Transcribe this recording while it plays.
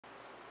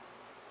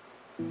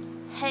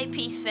Hey,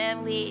 Peace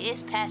family,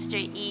 it's Pastor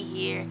E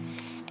here,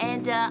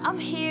 and I'm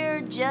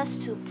here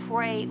just to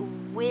pray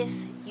with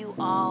you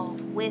all,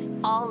 with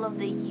all of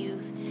the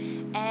youth,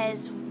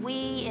 as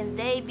we and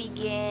they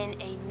begin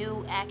a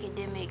new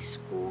academic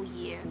school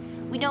year.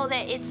 We know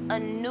that it's a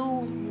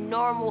new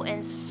normal,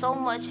 and so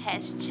much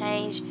has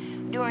changed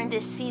during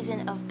this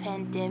season of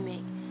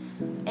pandemic.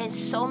 And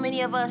so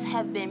many of us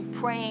have been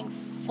praying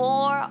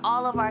for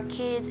all of our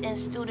kids and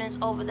students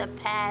over the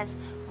past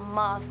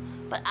month.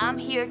 But I'm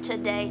here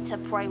today to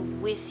pray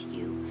with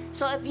you.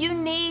 So if you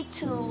need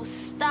to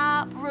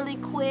stop really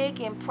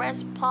quick and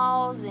press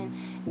pause and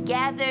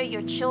gather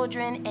your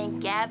children and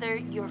gather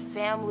your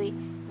family,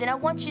 then I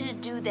want you to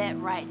do that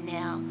right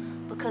now,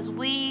 because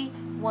we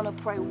want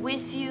to pray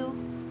with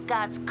you,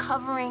 God's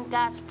covering,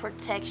 God's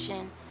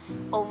protection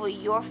over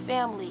your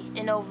family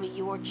and over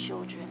your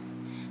children.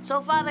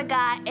 So Father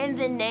God, in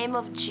the name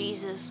of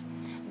Jesus,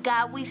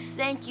 God, we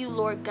thank you,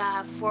 Lord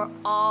God, for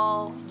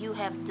all you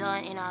have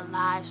done in our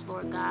lives,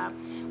 Lord God.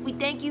 We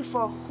thank you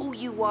for who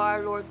you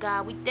are, Lord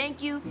God. We thank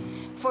you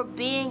for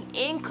being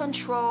in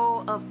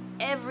control of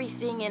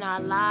everything in our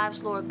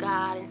lives, Lord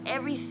God, and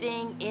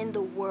everything in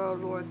the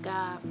world, Lord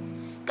God.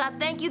 God,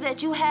 thank you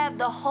that you have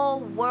the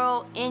whole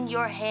world in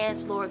your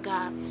hands, Lord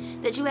God.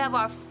 That you have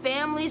our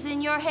families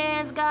in your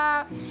hands,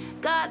 God.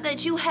 God,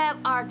 that you have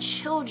our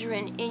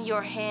children in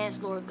your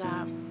hands, Lord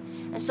God.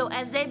 And so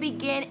as they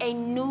begin a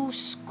new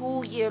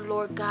school year,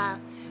 Lord God,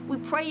 we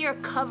pray your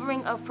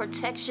covering of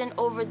protection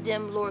over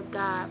them, Lord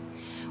God.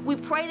 We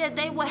pray that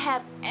they will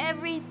have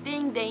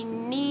everything they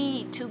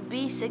need to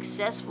be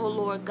successful,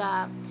 Lord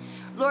God.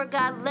 Lord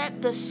God,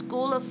 let the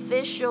school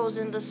officials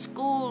and the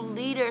school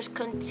leaders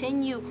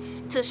continue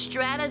to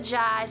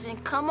strategize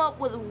and come up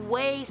with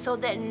ways so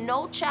that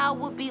no child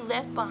will be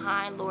left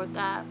behind, Lord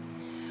God.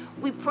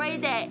 We pray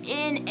that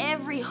in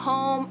every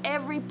home,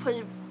 every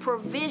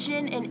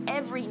provision and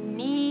every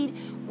need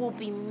will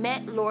be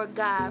met, Lord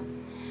God.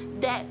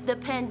 That the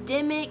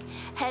pandemic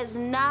has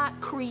not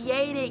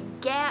created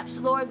gaps,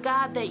 Lord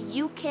God, that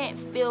you can't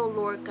fill,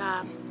 Lord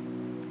God.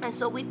 And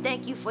so we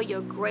thank you for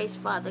your grace,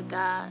 Father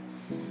God.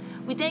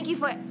 We thank you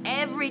for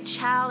every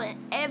child and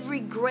every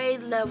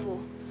grade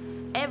level,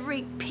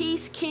 every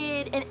Peace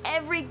kid and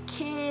every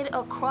kid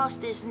across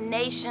this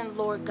nation,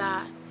 Lord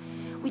God.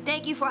 We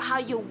thank you for how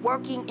you're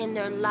working in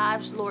their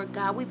lives, Lord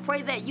God. We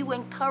pray that you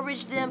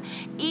encourage them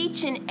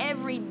each and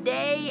every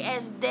day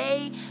as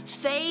they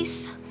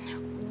face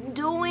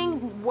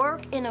doing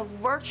work in a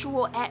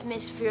virtual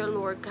atmosphere,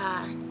 Lord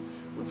God.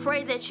 We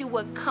pray that you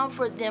would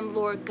comfort them,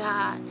 Lord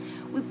God.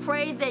 We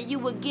pray that you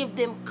would give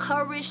them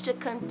courage to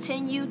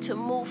continue to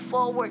move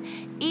forward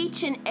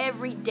each and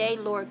every day,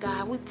 Lord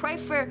God. We pray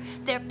for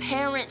their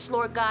parents,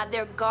 Lord God,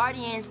 their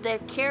guardians, their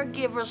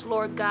caregivers,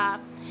 Lord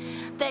God,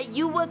 that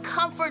you would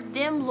comfort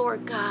them,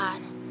 Lord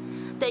God,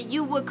 that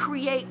you would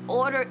create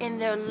order in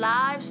their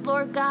lives,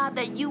 Lord God,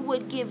 that you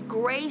would give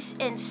grace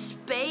and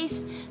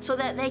space so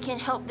that they can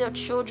help their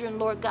children,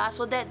 Lord God,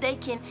 so that they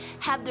can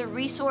have the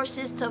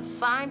resources to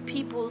find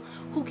people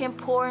who can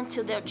pour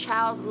into their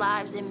child's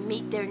lives and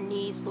meet their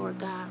needs, Lord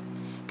God.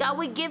 God,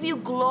 we give you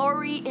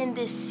glory in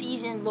this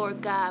season,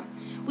 Lord God.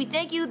 We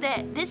thank you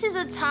that this is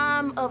a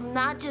time of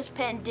not just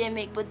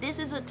pandemic, but this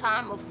is a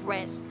time of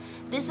rest.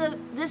 This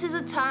is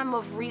a time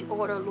of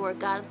reorder, Lord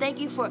God. Thank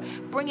you for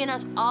bringing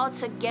us all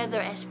together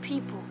as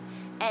people,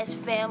 as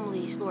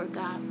families, Lord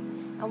God.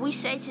 And we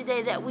say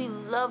today that we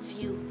love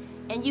you,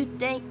 and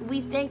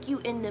we thank you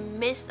in the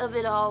midst of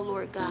it all,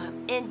 Lord God.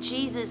 In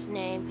Jesus'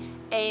 name,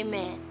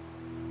 amen.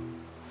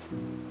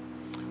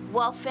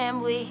 Well,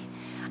 family,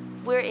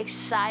 we're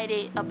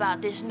excited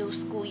about this new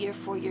school year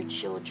for your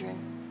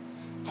children.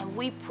 And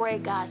we pray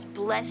God's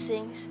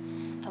blessings,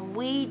 and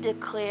we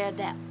declare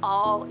that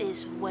all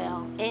is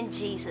well. In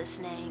Jesus'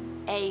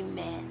 name,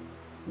 amen.